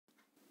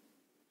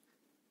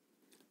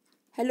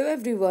Hello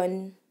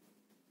everyone.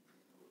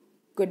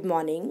 Good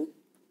morning.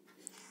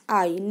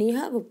 I,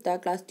 Neha Gupta,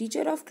 class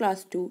teacher of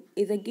class 2,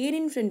 is again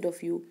in front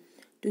of you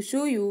to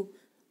show you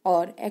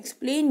or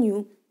explain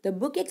you the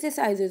book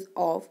exercises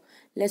of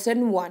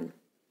lesson 1,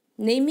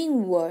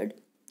 naming word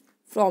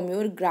from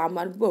your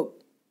grammar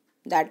book,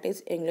 that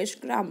is English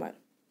grammar.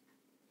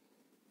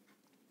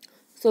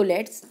 So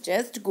let's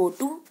just go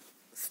to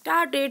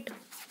start it.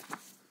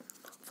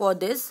 For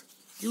this,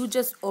 you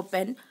just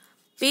open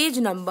page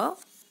number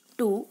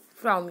 2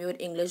 from your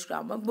English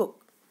grammar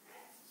book.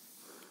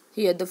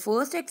 Here the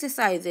first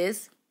exercise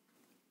is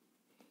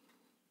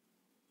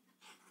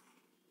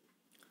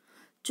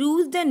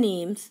choose the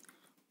names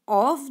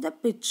of the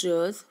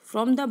pictures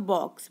from the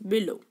box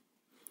below.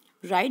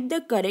 Write the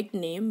correct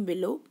name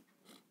below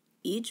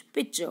each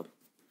picture.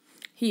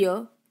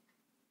 Here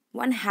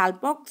one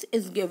help box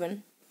is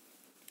given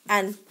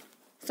and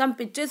some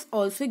pictures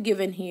also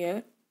given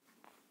here.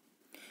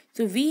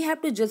 So we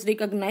have to just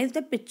recognize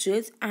the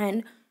pictures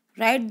and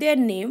write their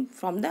name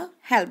from the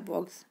help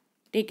box.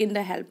 Take in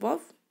the help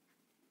box,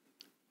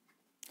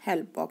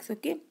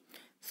 okay?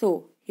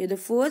 So here the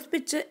first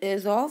picture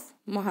is of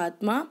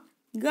Mahatma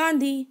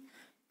Gandhi,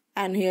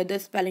 and here the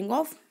spelling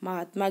of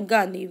Mahatma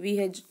Gandhi.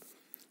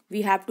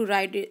 We have to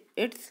write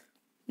its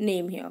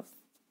name here.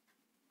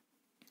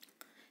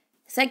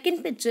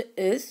 Second picture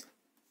is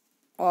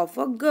of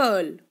a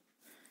girl,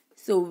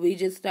 so we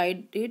just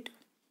write it.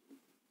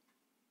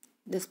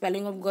 The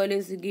spelling of girl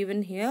is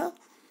given here,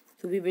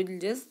 so we will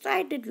just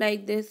write it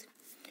like this,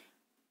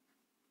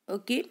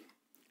 okay?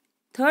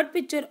 Third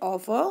picture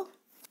of a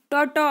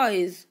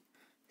tortoise.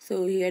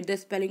 So here the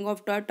spelling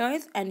of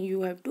tortoise and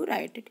you have to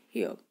write it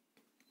here.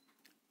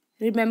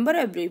 Remember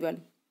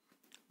everyone,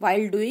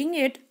 while doing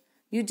it,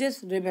 you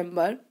just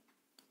remember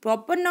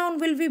proper noun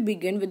will be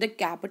begin with the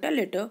capital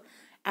letter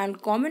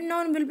and common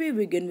noun will be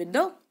begin with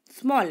the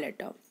small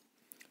letter.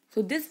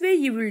 So this way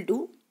you will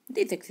do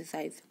this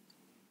exercise.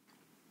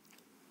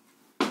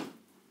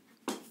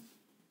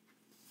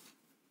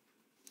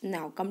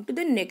 Now come to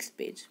the next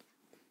page.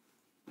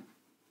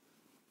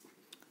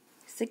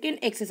 Second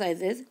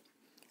exercise is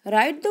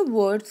write the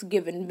words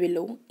given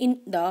below in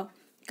the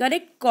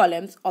correct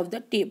columns of the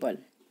table.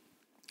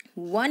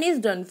 One is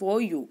done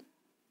for you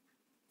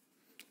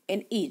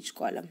in each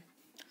column.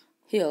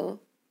 Here,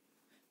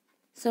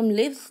 some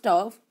list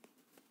of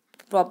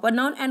proper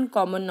noun and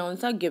common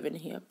nouns are given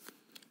here.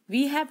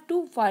 We have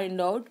to find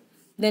out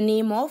the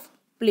name of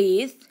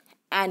place,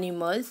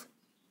 animals,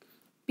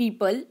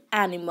 people,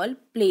 animal,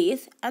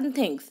 place and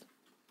things.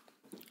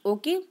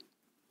 Okay?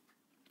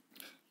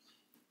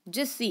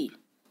 Just see.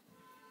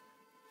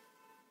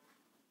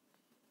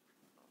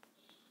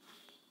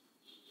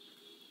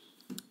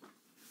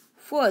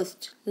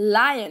 First,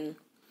 lion.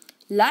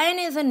 Lion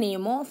is a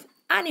name of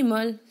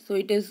animal, so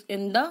it is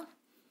in the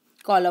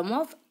column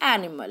of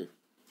animal.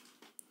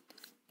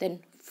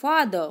 Then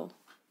father.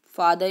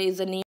 Father is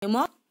a name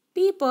of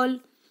people,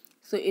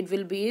 so it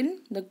will be in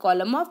the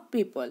column of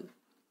people.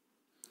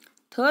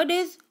 Third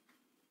is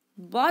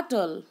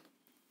bottle.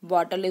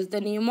 Bottle is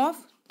the name of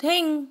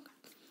thing,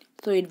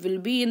 so it will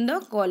be in the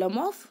column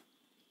of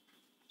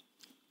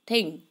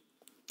thing.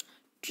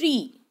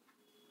 Tree.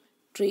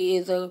 Tree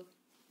is a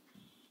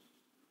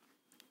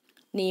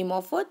name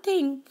of a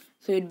thing,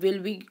 so it will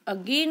be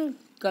again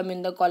come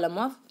in the column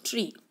of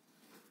tree.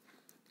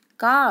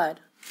 Car.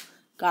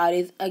 Car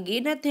is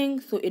again a thing,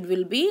 so it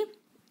will be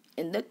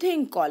in the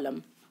thing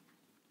column.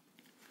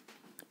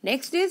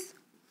 Next is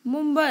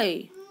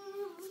Mumbai.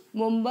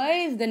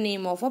 Mumbai is the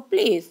name of a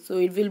place, so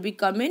it will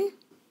become in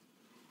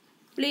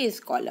place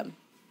column.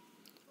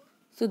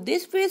 So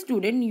this way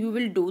student, you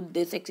will do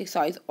this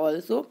exercise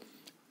also.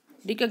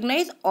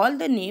 Recognize all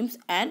the names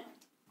and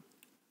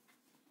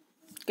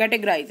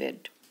categorize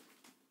it.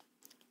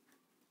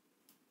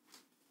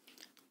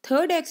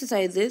 Third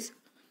exercise is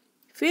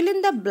fill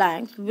in the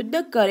blanks with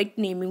the correct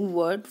naming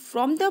word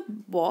from the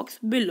box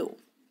below.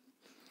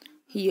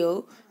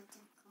 Here,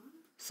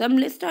 some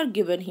lists are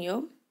given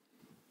here.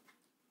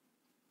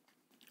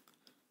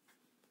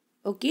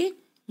 Okay,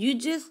 you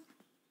just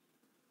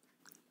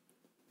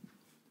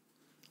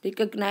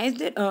recognize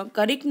the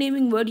correct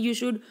naming word you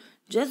should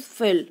just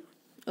fill.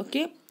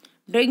 Okay,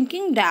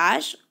 drinking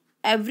dash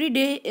every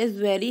day is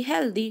very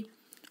healthy.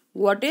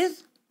 What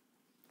is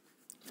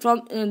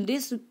from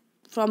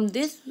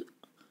this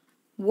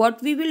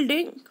what we will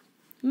drink?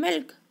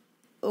 Milk.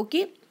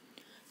 Okay,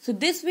 so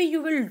this way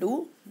you will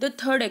do the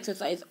third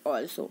exercise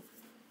also.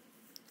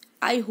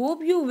 I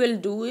hope you will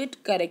do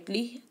it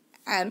correctly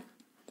and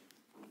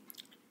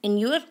in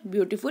your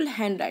beautiful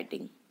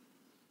handwriting.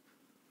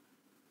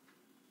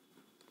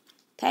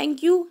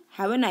 Thank you.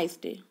 Have a nice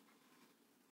day.